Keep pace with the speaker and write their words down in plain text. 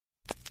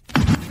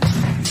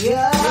Yo, I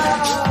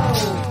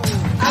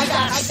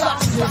got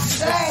something to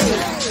say.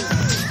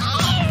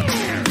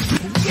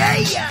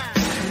 Yeah.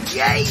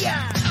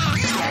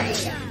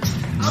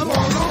 I'm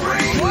on the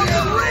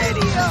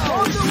radio.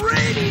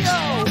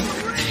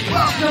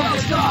 Welcome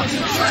to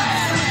Talking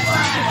Trash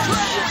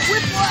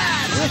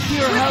with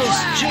your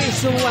host,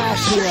 Jason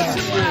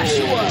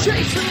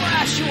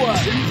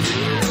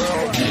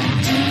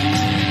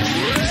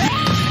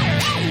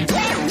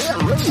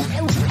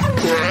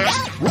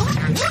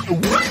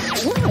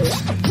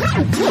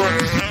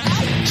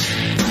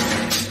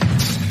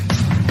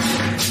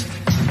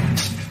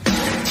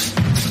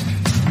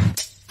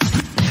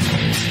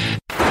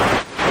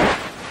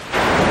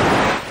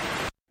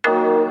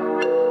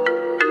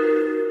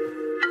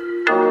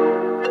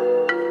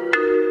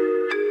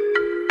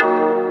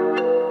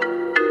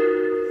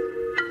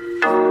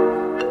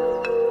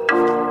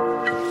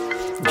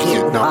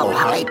Getting all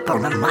hype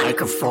on the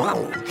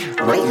microphone,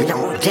 laying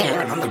on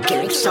down on the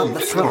gimmicks on the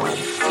throne.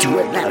 Do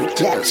it like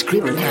that,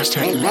 screaming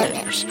hashtag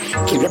letters.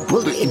 Get a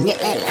bullet in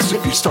your ass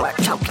if you start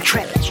talking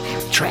trash.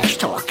 Trash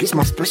talk is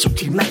my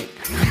specialty, mate.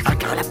 I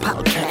got a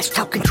podcast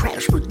talking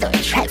trash with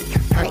Dutch. Hey,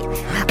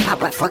 pop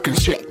that fucking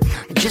shit.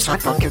 Just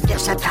like fucking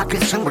this, I'm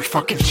talking so much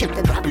fucking shit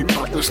that I'll be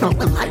bottles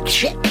smoking like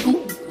shit.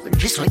 Ooh,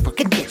 just like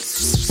fucking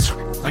this.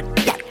 Like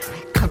that,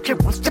 country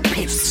wants to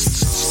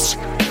piss.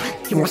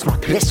 He wants my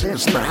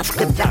pistols, but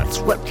that's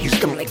what he's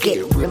gonna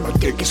get. When my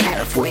dick is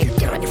halfway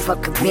down your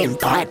fucking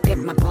windpipe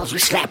and my balls are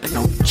slapping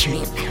on the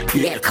chin.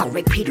 Yeah, call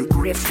me Peter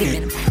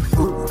Griffin.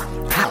 Ooh,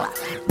 holla,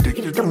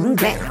 diggity dum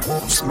down.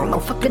 Smell no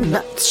fucking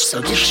nuts,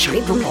 so just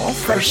shave them all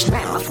first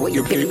now. For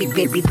your baby,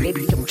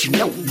 don't you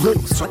know?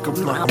 Little sucker,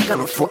 I'm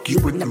gonna fuck you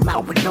in the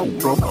mouth with no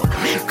rubber.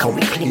 Call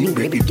me clean,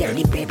 baby,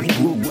 daddy, baby,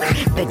 woo.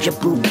 Bet your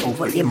boo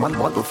over in my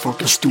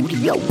motherfucking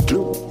studio,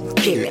 dude.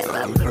 Yeah,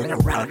 I'm running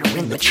around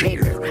in the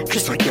trailer,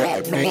 just like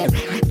that, man.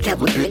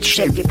 Double bitch,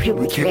 shave your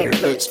pubic hair.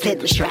 Let's take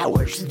the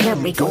showers.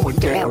 Then we going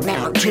down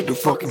now to the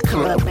fucking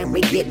club, and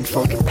we getting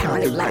fucking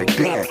pounded like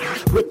that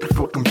with the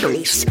fucking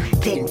bass.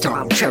 Then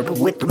Tom Trevor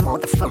with the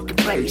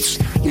motherfucking bass.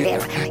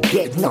 Yeah,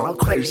 getting all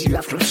crazy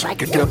after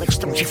psychedelics.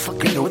 Don't you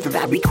fucking know that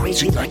I be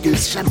crazy like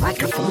this? I'm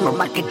microphone,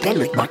 I'm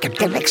psychedelic,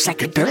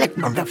 psychedelic,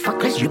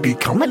 motherfuckers. You be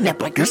coming up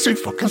like this, you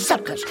fucking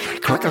suckers.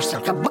 Clicker,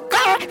 sucker,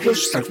 bucka,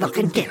 here's the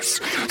fucking this.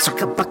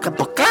 Sucker, bucka,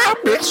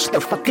 bless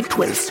the fucking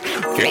twist.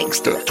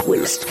 Gangster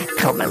twist,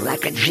 coming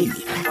like a G,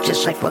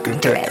 just like fucking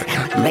dread.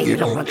 Lay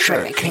it on a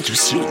track, can't you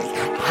see?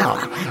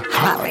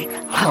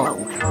 Hello,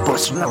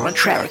 busting on a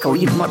track, oh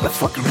you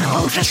motherfucking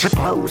hoes. I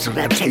suppose that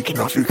I'm taking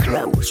off your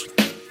clothes.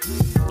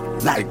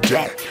 Like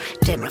that,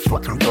 then I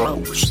fucking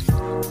blows.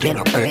 Then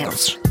I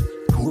bounce.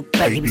 Ooh,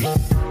 baby,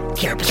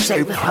 can't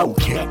save a hoe,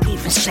 can't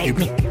even save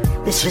me.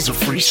 This is a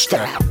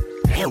freestyle.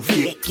 Hell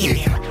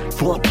yeah,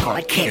 for a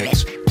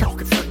podcast,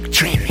 talking fucking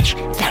trash.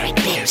 That ain't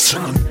there,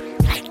 son,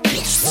 like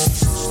this.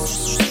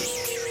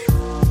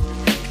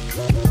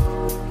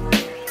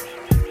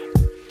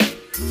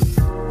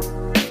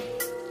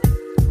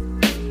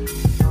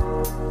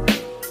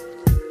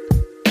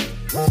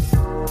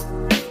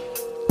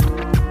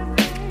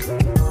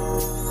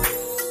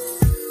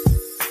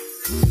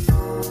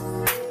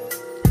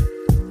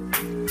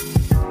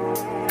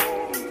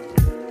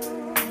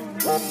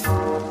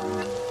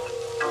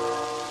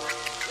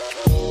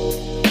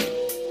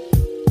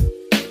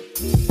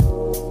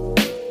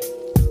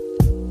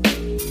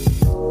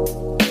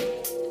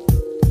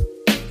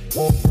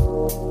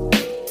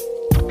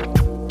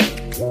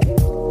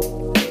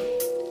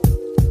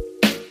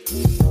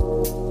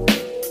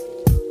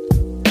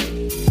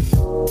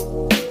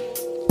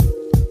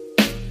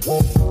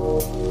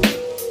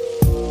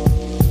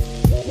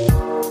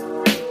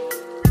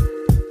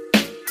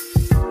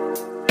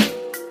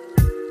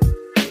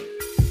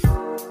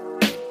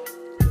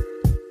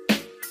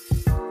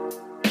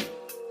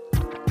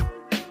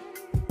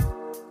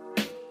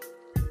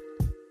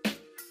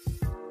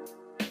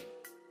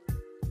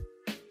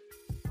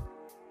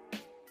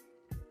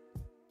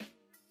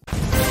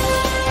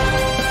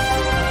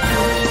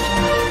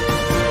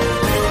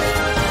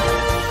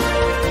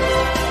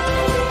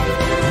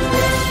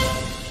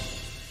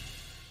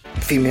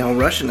 Female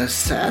Russian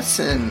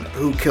assassin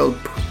who killed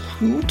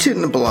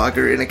Putin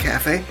blogger in a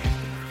cafe.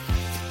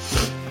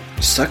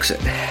 Sucks it.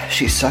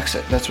 She sucks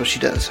it. That's what she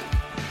does.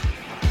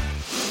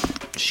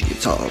 She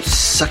gets all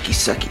sucky.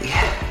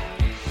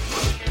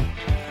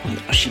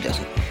 No, she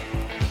doesn't.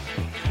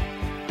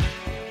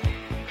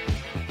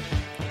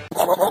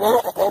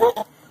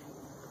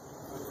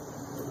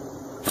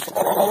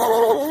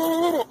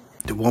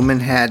 The woman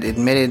had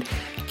admitted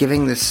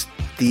giving the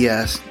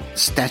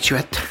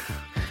statuette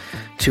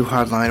to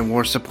hardline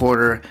war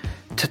supporter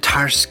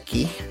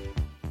Tatarsky,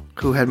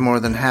 who had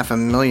more than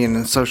 500,000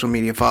 in social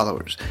media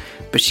followers.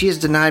 But she has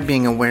denied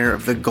being aware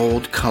of the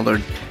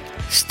gold-colored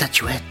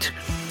statuette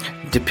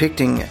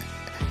depicting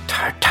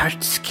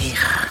Tatarsky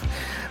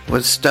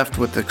was stuffed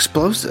with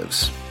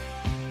explosives.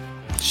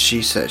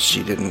 She says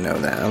she didn't know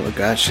that. Oh,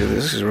 gosh,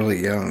 this is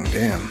really young.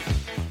 Damn.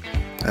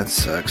 That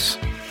sucks.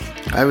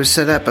 I was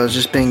set up. I was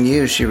just being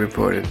used, she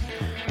reported.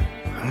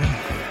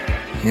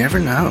 You never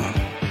know.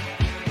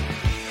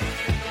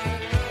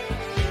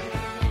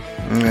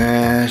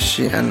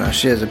 She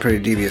has a pretty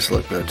devious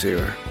look though to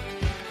her.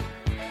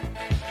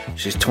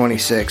 She's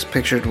 26,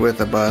 pictured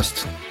with a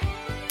bust.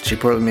 She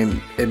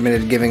reportedly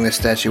admitted giving the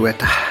statuette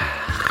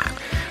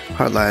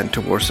hardline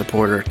to war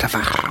supporter.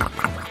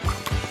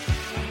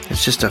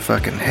 It's just a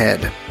fucking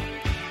head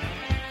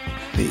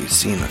that you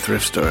see in the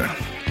thrift store.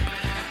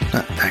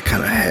 Not that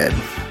kind of head.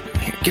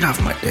 Here, get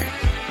off my dick.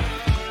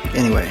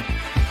 Anyway.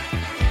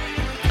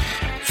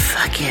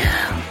 Fuck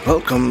yeah.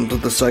 Welcome to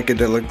the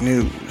Psychedelic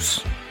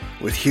News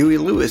with Huey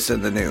Lewis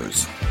in the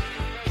news.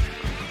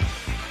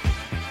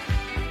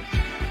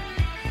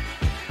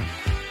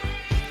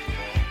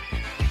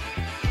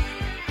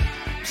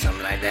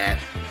 Something like that.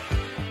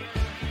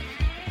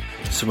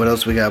 So what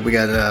else we got? We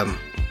got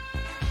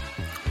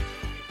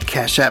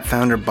Cash App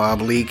founder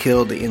Bob Lee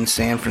killed in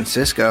San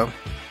Francisco.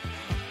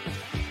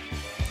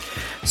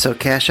 So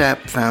Cash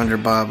App founder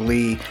Bob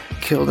Lee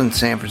killed in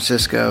San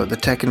Francisco. The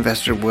tech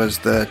investor was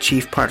the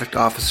chief product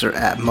officer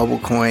at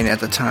MobileCoin at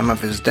the time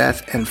of his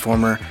death and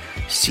former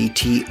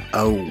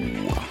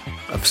CTO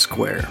of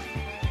Square.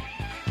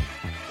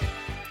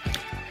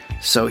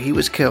 So he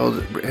was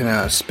killed in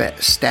a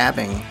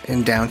stabbing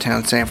in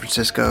downtown San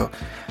Francisco,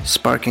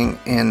 sparking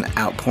an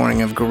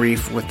outpouring of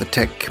grief with the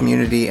tech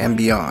community and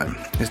beyond.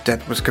 His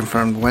death was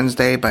confirmed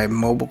Wednesday by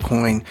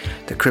MobileCoin,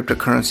 the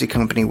cryptocurrency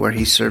company where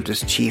he served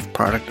as chief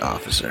product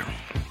officer.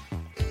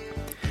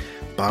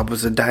 Bob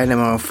was the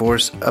dynamo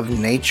force of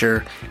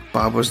nature.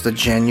 Bob was the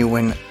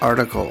genuine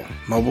article,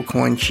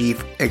 MobileCoin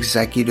chief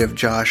executive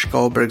Josh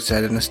Goldberg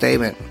said in a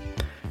statement.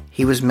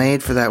 He was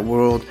made for that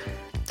world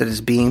that is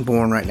being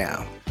born right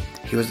now.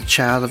 He was a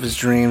child of his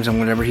dreams, and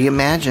whatever he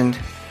imagined,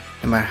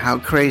 no matter how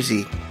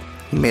crazy,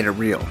 he made it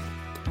real.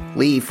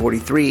 Lee,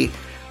 43,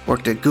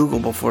 worked at Google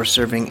before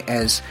serving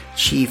as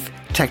chief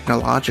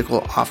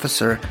technological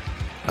officer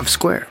of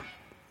Square,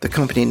 the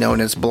company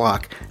known as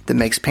Block that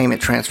makes payment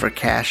transfer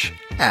Cash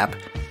App.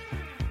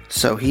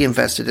 So he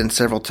invested in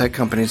several tech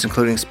companies,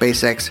 including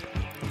SpaceX,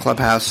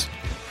 Clubhouse,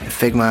 and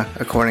Figma,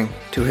 according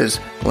to his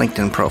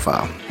LinkedIn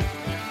profile.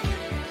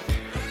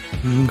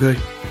 Okay.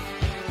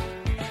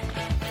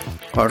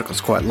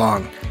 Article's quite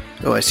long.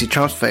 Oh, I see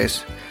Trump's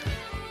face.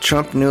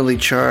 Trump newly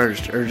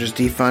charged urges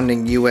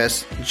defunding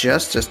U.S.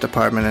 Justice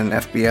Department and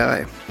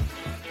FBI.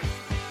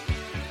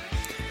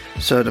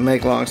 So to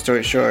make long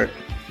story short,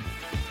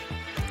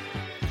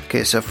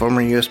 so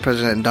former U.S.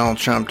 President Donald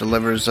Trump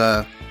delivers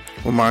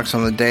remarks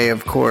on the day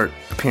of court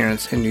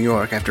appearance in New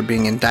York after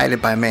being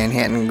indicted by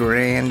Manhattan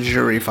grand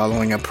jury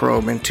following a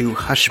probe into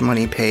hush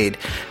money paid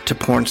to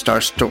porn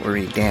star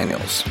Stormy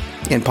Daniels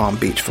in Palm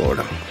Beach,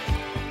 Florida.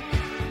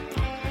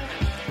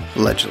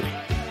 Allegedly.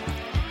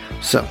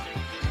 So,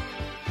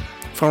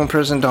 former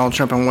President Donald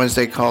Trump on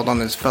Wednesday called on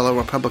his fellow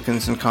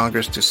Republicans in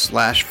Congress to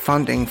slash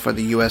funding for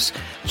the U.S.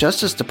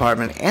 Justice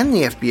Department and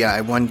the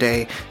FBI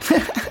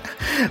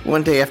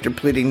one day after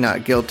pleading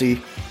not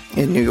guilty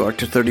in New York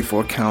to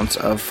 34 counts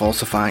of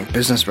falsifying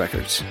business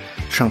records.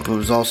 Trump, who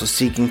was also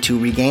seeking to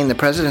regain the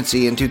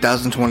presidency in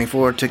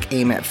 2024, took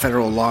aim at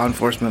federal law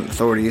enforcement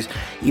authorities,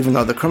 even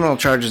though the criminal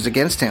charges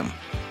against him,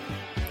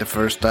 the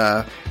first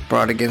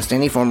brought against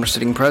any former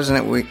sitting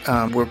president,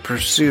 were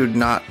pursued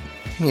not,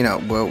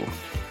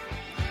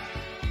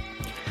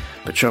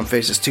 But Trump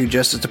faces 2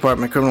 Justice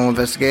Department criminal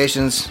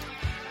investigations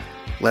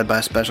led by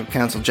special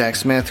counsel Jack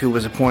Smith, who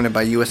was appointed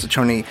by U.S.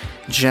 Attorney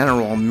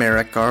General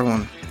Merrick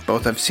Garland.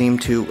 Both have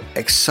seemed to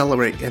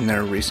accelerate in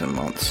their recent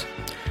months.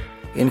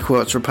 In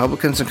quotes,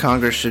 Republicans in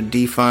Congress should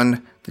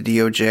defund the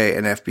DOJ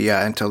and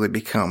FBI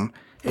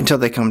until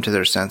they come to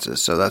their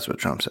senses. So that's what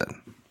Trump said.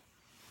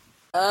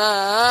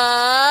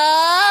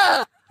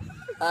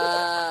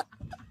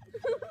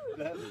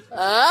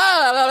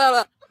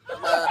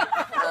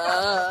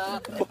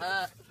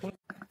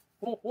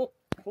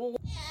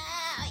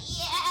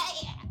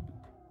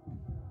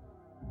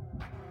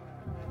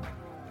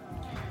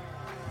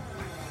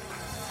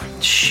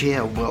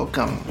 Yeah,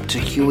 welcome to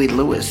Huey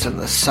Lewis and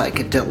the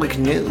Psychedelic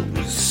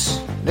News.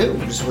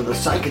 News with a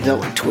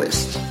psychedelic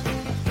twist.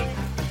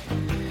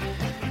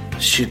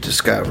 Shit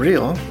just got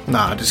real.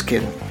 Nah, just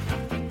kidding.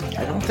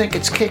 I don't think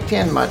it's kicked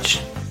in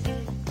much.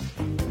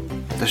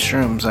 The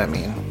shrooms, I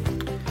mean.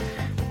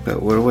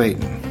 But we're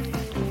waiting.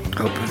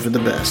 Hoping for the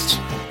best.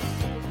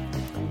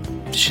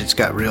 Shit's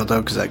got real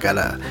though, because I got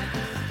a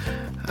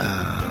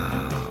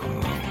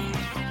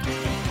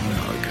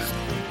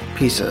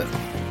piece of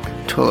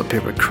toilet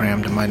paper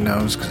crammed in my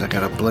nose because I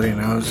got a bloody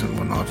nose and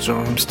whatnot. So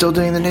I'm still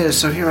doing the news,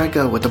 so here I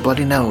go with the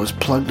bloody nose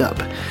plugged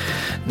up.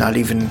 Not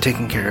even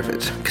taking care of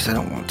it because I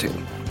don't want to.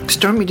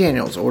 Stormy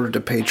Daniels ordered to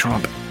pay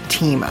Trump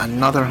team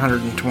another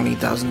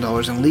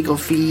 $120,000 in legal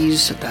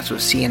fees. That's what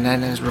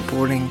CNN is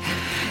reporting.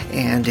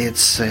 And it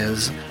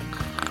says...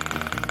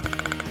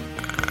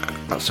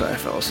 Oh, sorry, I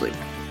fell asleep.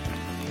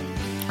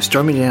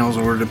 Stormy Daniels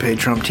ordered to pay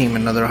Trump team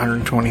another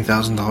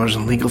 $120,000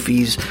 in legal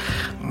fees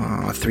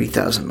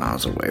 3,000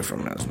 miles away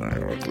from his New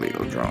York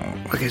legal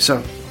drone. Okay,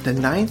 so the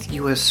Ninth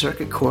U.S.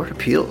 Circuit Court of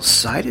Appeals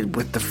sided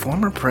with the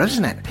former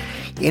president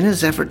in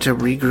his effort to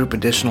regroup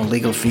additional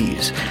legal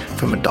fees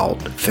from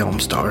adult film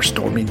star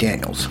Stormy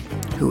Daniels,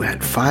 who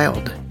had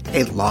filed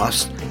and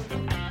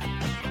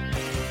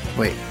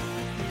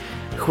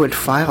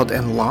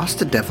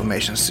lost a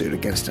defamation suit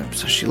against him.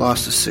 So she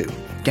lost the suit.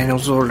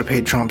 Daniels was ordered to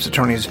pay Trump's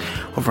attorneys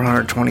over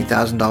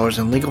 $120,000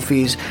 in legal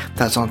fees.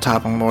 That's on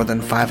top of more than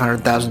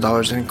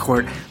 $500,000 in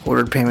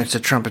court-ordered payments to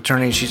Trump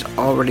attorneys she's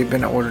already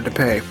been ordered to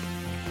pay.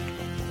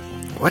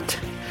 What?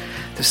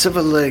 The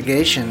civil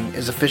litigation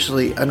is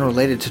officially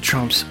unrelated to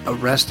Trump's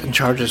arrest and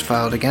charges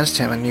filed against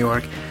him in New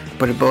York,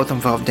 but it both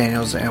involved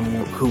Daniels,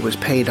 who was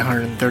paid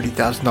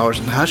 $130,000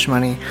 in hush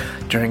money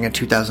during a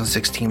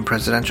 2016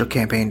 presidential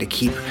campaign to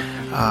keep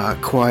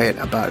quiet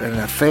about an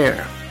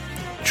affair.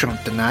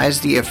 Trump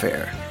denies the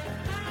affair.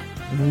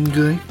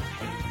 Okay.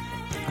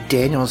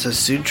 Daniels has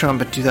sued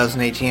Trump in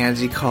 2018 as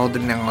he called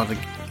it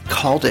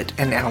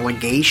an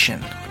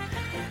allegation.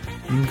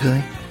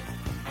 Okay.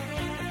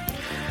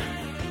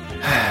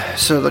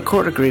 So the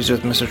court agrees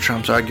with Mr.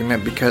 Trump's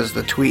argument because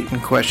the tweet in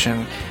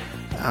question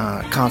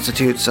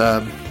constitutes,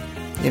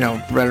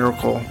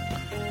 rhetorical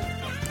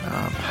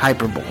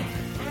hyperbole.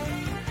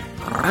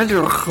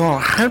 Rhetorical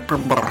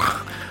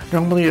hyperbole.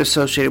 Normally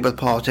associated with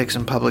politics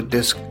and public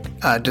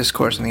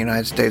discourse in the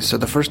United States. So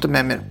the First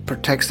Amendment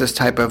protects this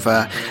type of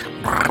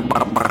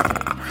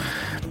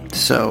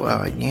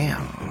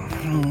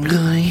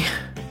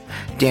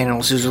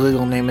Daniels, whose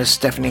legal name is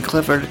Stephanie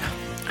Clifford,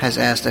 has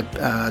asked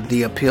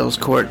the appeals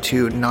court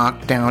to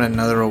knock down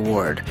another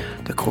award.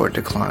 The court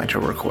declined her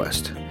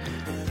request.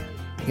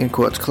 In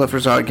quotes,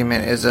 Clifford's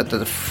argument is that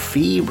the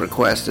fee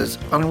request is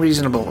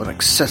unreasonable and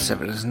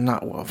excessive. It is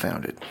not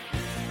well-founded.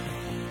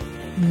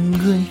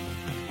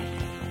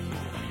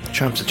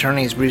 Trump's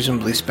attorneys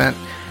reasonably spent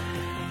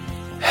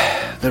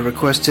the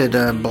requested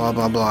blah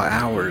blah blah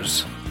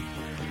hours.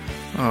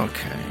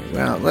 Okay,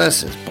 well,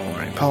 this is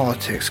boring.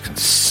 Politics can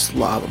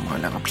slob my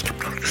knobs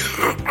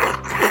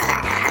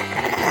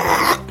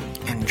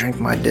and drink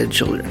my dead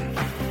children.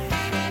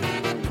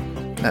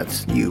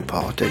 That's you,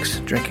 politics,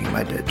 drinking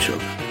my dead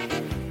children.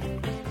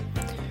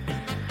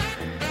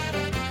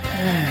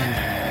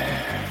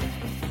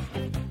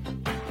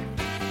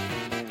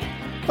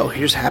 Oh,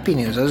 here's happy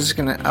news. I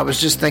was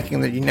just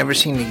thinking that you never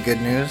seen any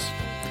good news.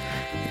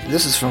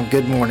 This is from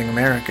Good Morning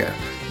America.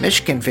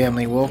 Michigan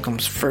family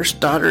welcomes first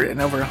daughter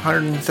in over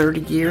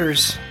 130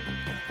 years.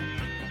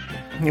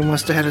 You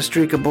must have had a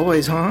streak of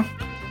boys, huh?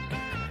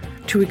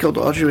 2-week-old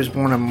Audrey was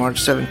born on March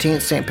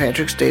 17th, St.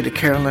 Patrick's Day, to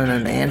Carolyn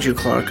and Andrew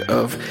Clark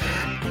of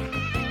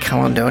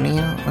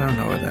Caledonia. I don't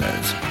know where that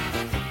is.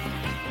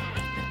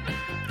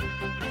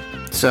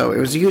 So it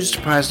was a huge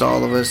surprise to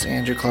all of us.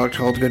 Andrew Clark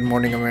told Good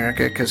Morning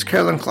America, because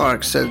Carolyn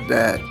Clark said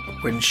that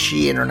when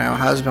she and her now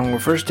husband were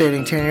first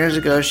dating 10 years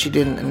ago, she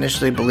didn't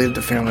initially believe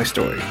the family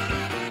story.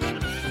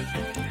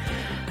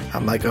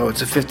 I'm like, oh,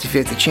 it's a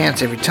 50-50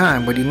 chance every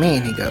time. What do you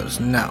mean? He goes,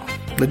 no.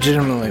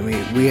 Legitimately,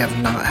 we have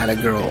not had a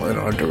girl in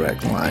our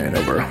direct line in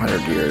over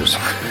 100 years.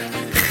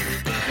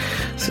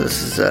 So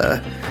this is,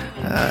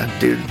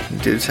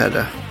 dude's had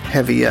a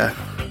heavy,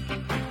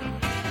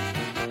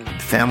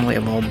 family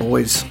of all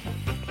boys.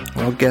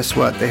 Well, guess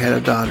what? They had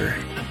a daughter.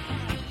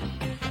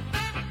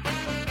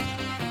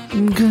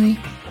 Okay.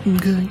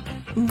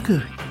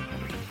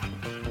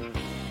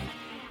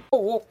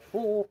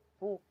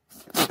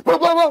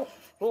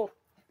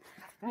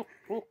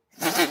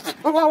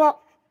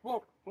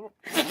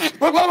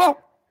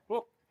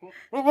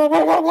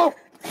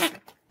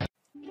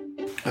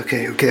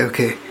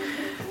 Okay.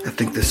 I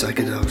think the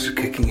psychedelics are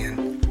kicking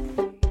in.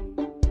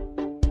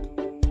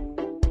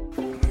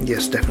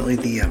 Yes, definitely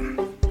the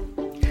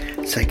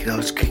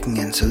psychedelics kicking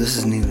in. So this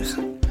is news.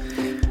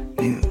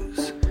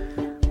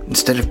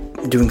 Instead of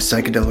doing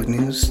psychedelic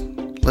news,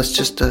 let's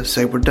just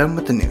say we're done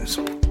with the news.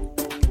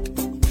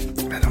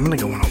 Man, I'm gonna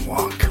go on a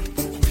walk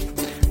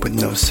with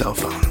no cell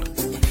phone.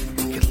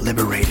 Get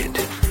liberated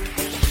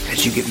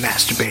as you get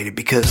masturbated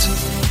because,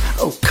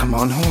 oh, come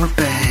on, whore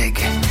bag.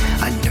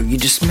 I know you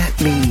just met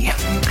me,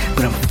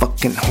 but I'm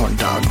fucking horn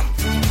dog.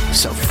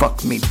 So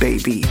fuck me,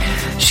 baby.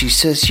 She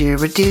says you're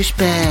a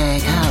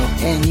douchebag, oh,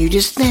 and you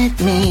just met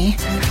me.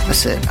 I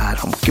said, I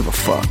don't give a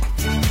fuck.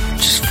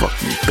 Just fuck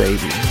me,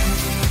 baby.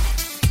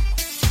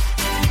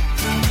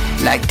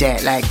 Like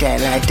that.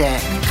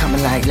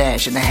 Coming like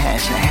lash in the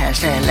hash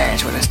and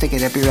lash. When I stick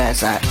it up your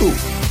ass, ooh.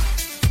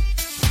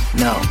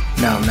 No.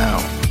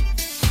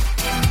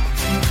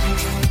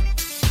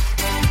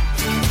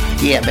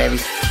 Yeah, baby.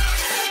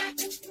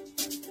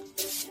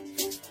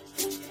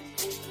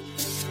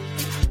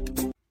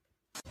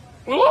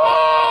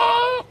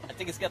 I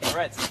think it's got the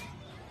Reds.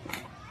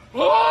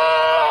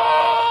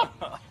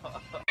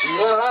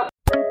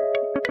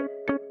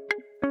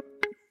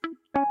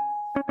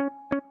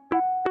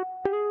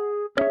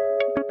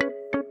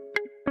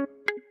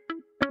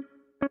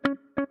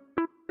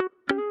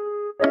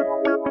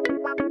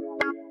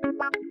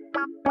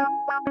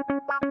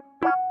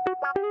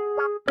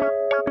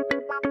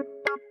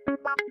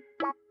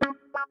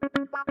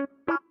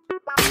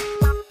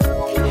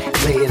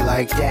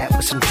 like that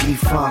with some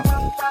G-Funk.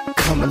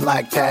 Coming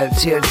like that,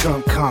 it's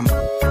eardrum come.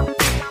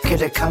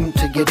 Get it come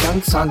till you're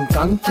done, son.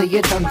 Done till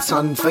you're done,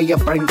 son. For your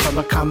brain full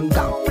of come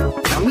down.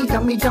 Dummy,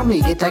 dummy,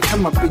 dummy. Get that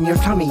come up in your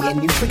tummy.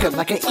 And you figure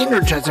like an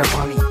Energizer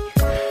bunny.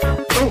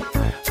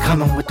 Oh,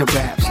 coming with the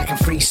raps. I can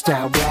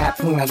freestyle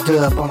rap when I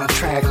dub on a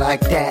track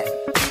like that.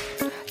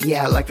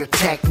 Yeah, like the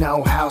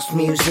techno house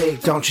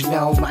music. Don't you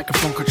know,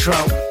 microphone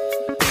control.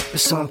 But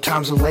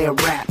sometimes I'll lay a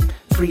rap.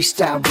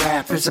 Freestyle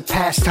rap is a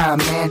pastime,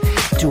 man.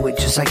 Do it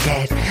just like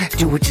that,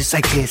 do it just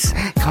like this.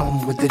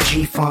 Come with the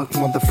G-Funk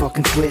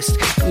motherfucking twist.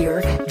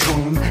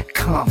 Eardrum,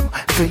 come.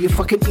 Fill your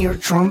fucking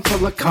eardrum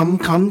full of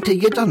come till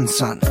you're done,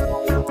 son.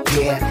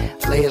 Yeah,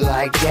 lay it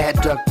like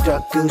that, duck,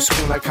 duck, goose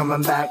when I'm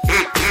coming back.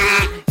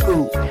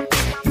 Ooh,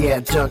 yeah,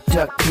 duck,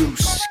 duck,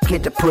 goose.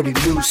 Get the putty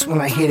loose when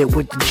I hit it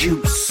with the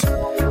juice.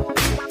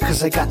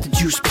 Cause I got the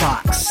juice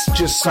box,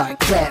 just like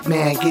that,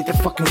 man. Get the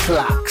fucking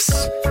clocks.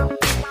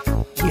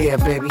 Yeah,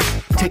 baby,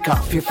 take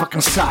off your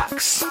fucking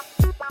socks.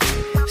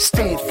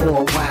 Stay for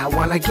a while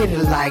when I get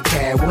it like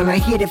that. When I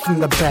hit it from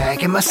the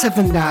back in my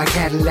 7-9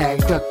 Cadillac.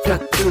 Duck,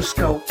 duck, goose,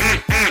 go.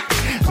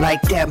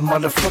 Like that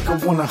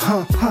motherfucker wanna,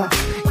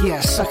 Yeah,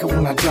 I suck it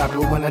when I drop it.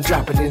 When I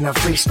drop it in a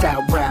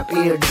freestyle rap.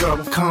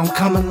 Eardrum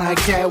coming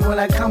like that. When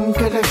I come,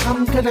 get it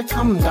come, dun,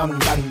 dun,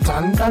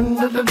 dun, dun, dun,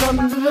 dun,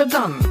 dun,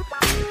 dun.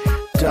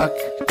 Duck,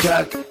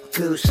 duck,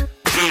 goose.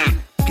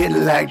 Get it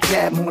like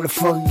that,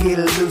 motherfucker, get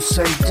it loose.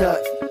 Say duck,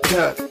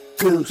 duck,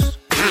 goose.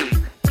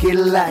 Get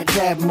it like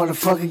that,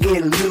 motherfucker,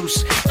 get it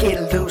loose. Get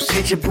it loose,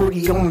 hit your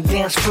booty on the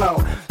dance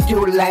floor.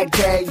 Do it like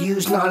that,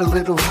 use not a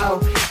little hoe.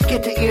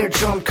 Get the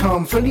eardrum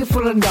come, fill you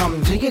full of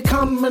numb. Till you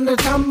come in the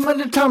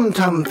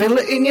tum-tum. Fill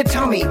it in your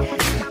tummy.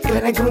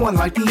 Get it going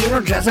like the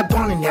Energizer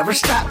bunny. Never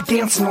stop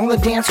dancing on the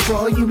dance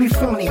floor, you be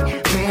funny.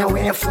 Man,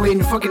 we're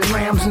flinging fucking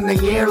rams in the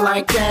air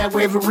like that.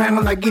 Wave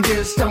around like you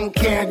just don't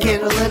care.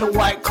 Get a little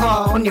white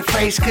claw on your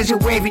face, cause you're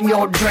waving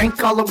your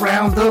drink all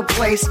around the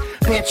place.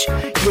 Bitch,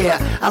 yeah,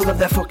 I love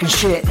that fucking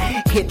shit.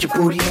 Hit your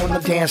booty on the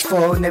dance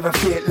floor, never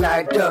fit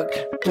like duck,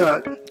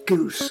 duck,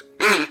 goose.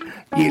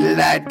 Get it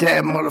like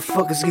that,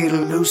 motherfuckers, get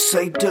it loose.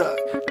 Say duck,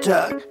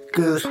 duck,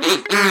 goose.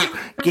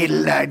 Get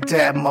it like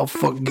that,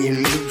 motherfucker, get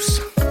it loose.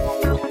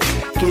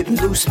 Getting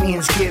loose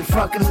means getting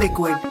fucking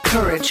liquid.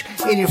 Courage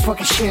in your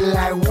fucking shit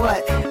like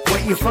what?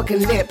 Wet your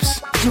fucking lips.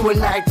 Do it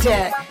like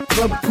that.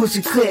 Rub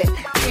pussy clit.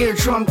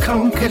 Eardrum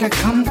come, get a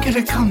come, dun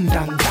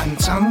dun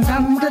dun dun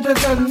dun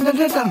dun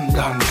dun dun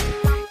dun.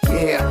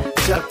 Yeah,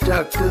 duck,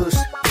 duck, goose.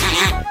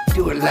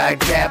 Do it like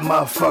that,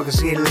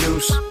 motherfuckers, get it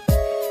loose.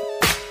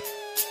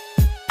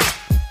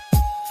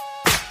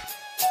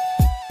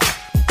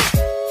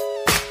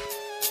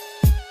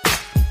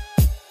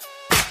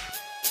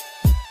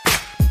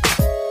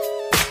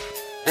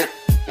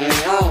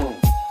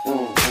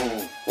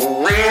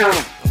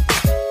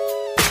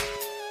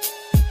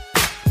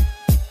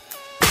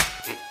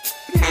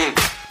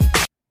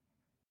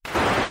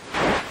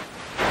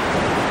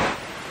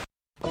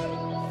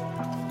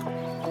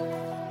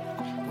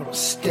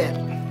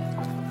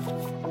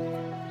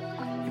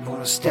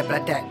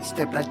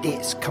 Step like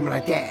this, coming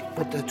like that,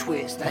 with the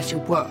twist, that's your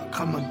work,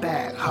 coming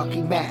back,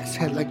 hockey mask,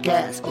 hella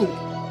gas, ooh.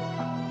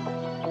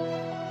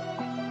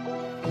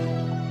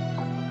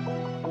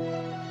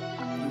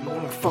 You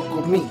wanna fuck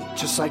with me,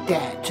 just like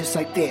that, just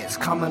like this,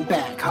 coming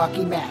back,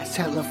 hockey mask,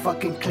 hella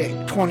fucking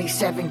click,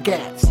 27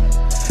 gas.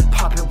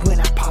 Pop it when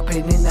I pop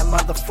it in that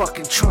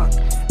motherfucking trunk.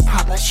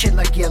 Pop that shit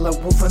like Yellow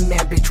Wolf and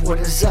man, bitch, what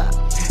is up?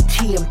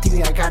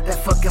 TM3, I got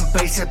that fucking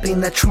bass up in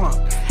the trunk.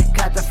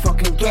 Got the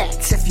fucking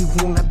gats if you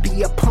wanna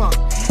be a punk.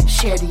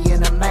 Shetty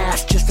in a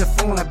mask just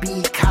to wanna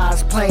be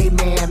cosplay,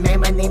 man. Man,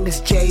 my name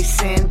is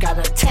Jason, got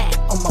a tat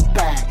on my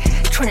back.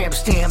 Tramp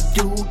stamp,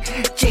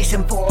 dude.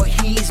 Jason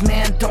Voorhees,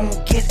 man,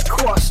 don't get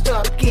crossed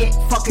up. Get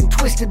fucking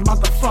twisted,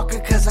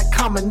 motherfucker, cause I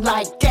coming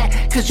like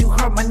that. Cause you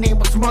heard my name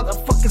was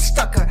motherfucking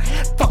Stucker.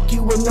 Fuck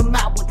you in the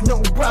mouth with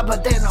no rubber,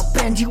 then I'll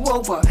bend you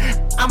over.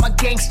 I'm a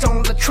gangster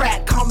on the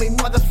track, call me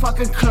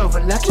motherfucking Clover.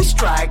 Lucky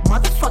strike,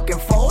 motherfucking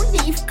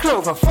 4-leaf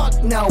clover.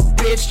 Fuck no,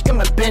 bitch,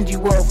 I'ma bend you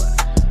over.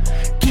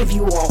 Give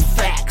you all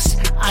facts,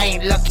 I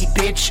ain't lucky,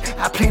 bitch.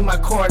 I play my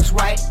cards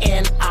right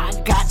and I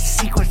got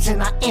secrets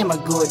and I am a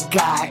good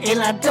guy. And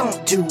I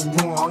don't do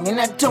wrong and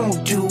I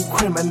don't do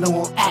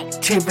criminal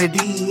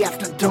activity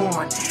after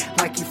dawn.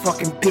 Like you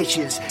fucking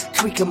bitches,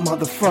 tweaking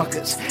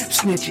motherfuckers,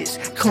 snitches,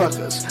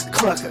 cluckers.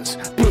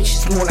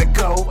 Bitches wanna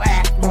go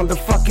act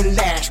motherfucking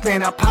lash.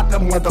 Man, I pop the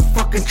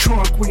motherfucking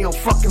trunk real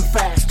fucking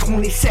fast.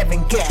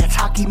 27 gas,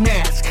 hockey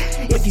mask.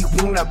 If you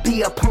wanna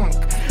be a punk,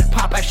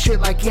 pop that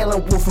shit like Yellow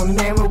Wolf and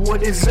man,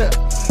 what is up?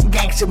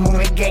 Gangsta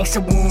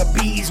wanna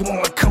bees,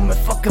 wanna come and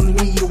fucking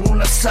me. You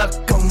wanna suck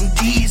on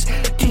these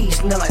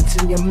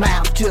nuts in your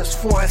mouth just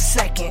for a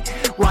second.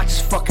 Watch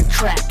this fucking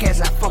track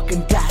as I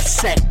fucking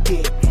dissect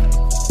it.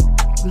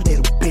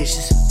 Little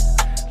bitches,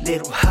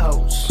 little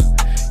hoes,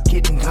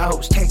 getting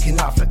hoes, taking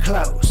off their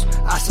clothes.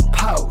 I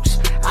suppose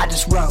I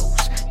just rose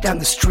down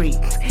the street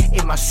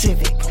in my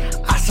Civic.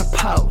 I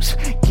suppose.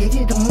 Get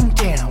it on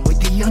down with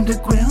the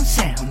underground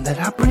sound that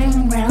I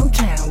bring round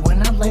town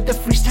when I lay the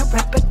freestyle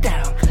rap it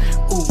down.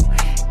 Ooh,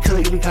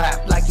 clickety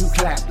clap like you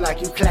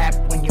clap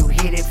when you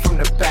hit it from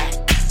the back.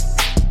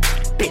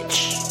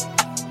 Bitch.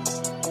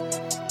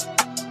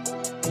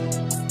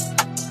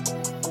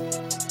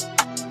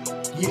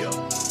 Yeah.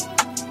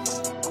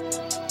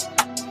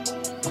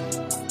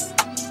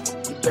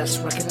 You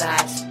best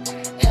recognize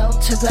L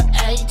to the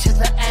A to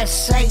the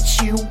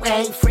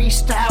S-H-U-A.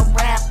 Freestyle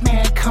rap,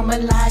 man,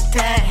 coming like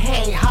that.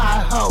 Hey,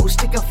 hi ho,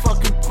 stick a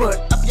fucking foot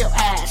up your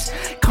ass.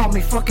 Call me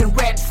fucking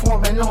Red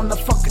Foreman on the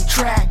fucking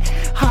track.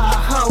 Hi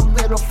ho,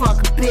 little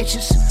fucking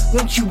bitches.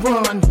 Won't you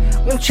run?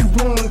 Won't you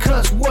run?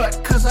 Cause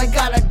what? Cause I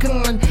got a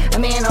gun. A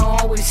man, I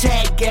always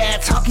had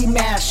gats. Hockey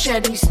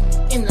machetes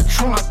in the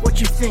trunk.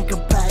 What you think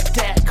about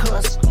that?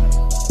 Cause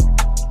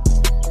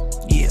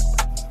yeah.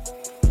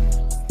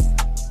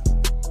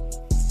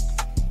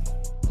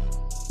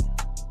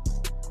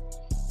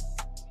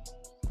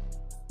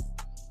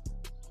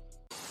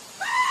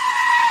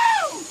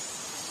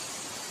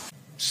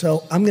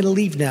 So I'm going to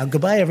leave now.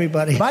 Goodbye,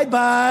 everybody.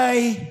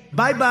 Bye-bye.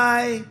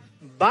 Bye-bye.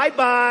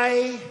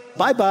 Bye-bye.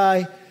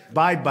 Bye-bye.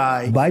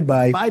 Bye-bye. Bye-bye.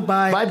 Bye-bye.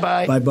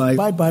 Bye-bye. Bye-bye.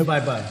 Bye-bye.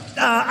 Bye-bye.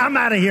 I'm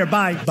out of here.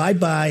 Bye.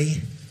 Bye-bye.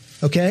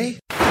 Okay?